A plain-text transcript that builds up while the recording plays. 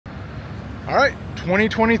All right,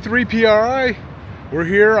 2023 PRI. We're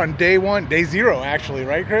here on day one, day zero actually,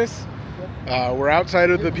 right, Chris? We're outside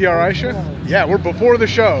of the PRI show. Yeah, we're before the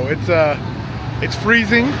show. It's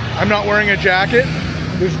freezing. I'm not wearing a jacket.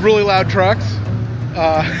 There's really loud trucks,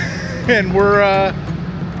 and we're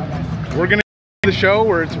gonna do the show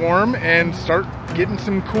where it's warm and start getting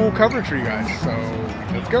some cool coverage for you guys. So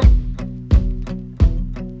let's go.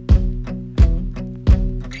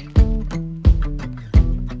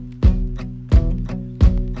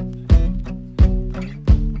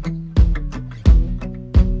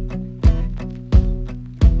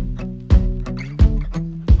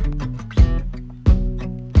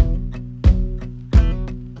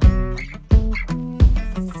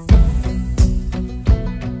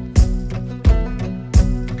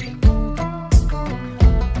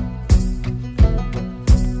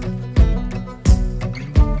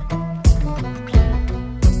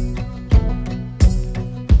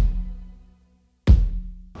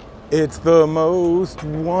 It's the most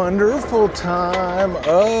wonderful time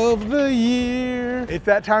of the year. It's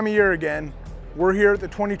that time of year again. We're here at the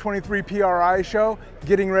 2023 PRI show,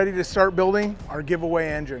 getting ready to start building our giveaway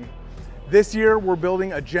engine. This year, we're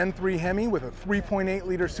building a Gen 3 Hemi with a 3.8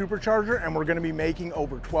 liter supercharger, and we're gonna be making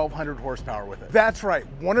over 1,200 horsepower with it. That's right,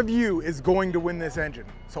 one of you is going to win this engine.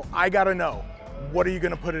 So I gotta know, what are you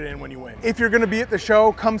gonna put it in when you win? If you're gonna be at the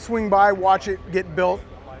show, come swing by, watch it get built,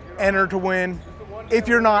 enter to win. If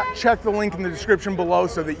you're not, check the link in the description below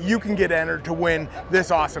so that you can get entered to win this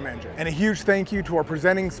awesome engine. And a huge thank you to our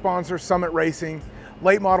presenting sponsor, Summit Racing,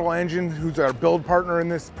 Late Model Engines, who's our build partner in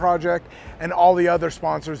this project, and all the other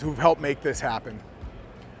sponsors who've helped make this happen.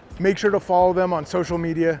 Make sure to follow them on social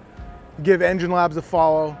media, give Engine Labs a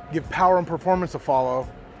follow, give Power and Performance a follow,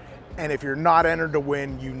 and if you're not entered to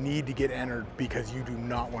win, you need to get entered because you do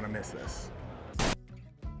not want to miss this.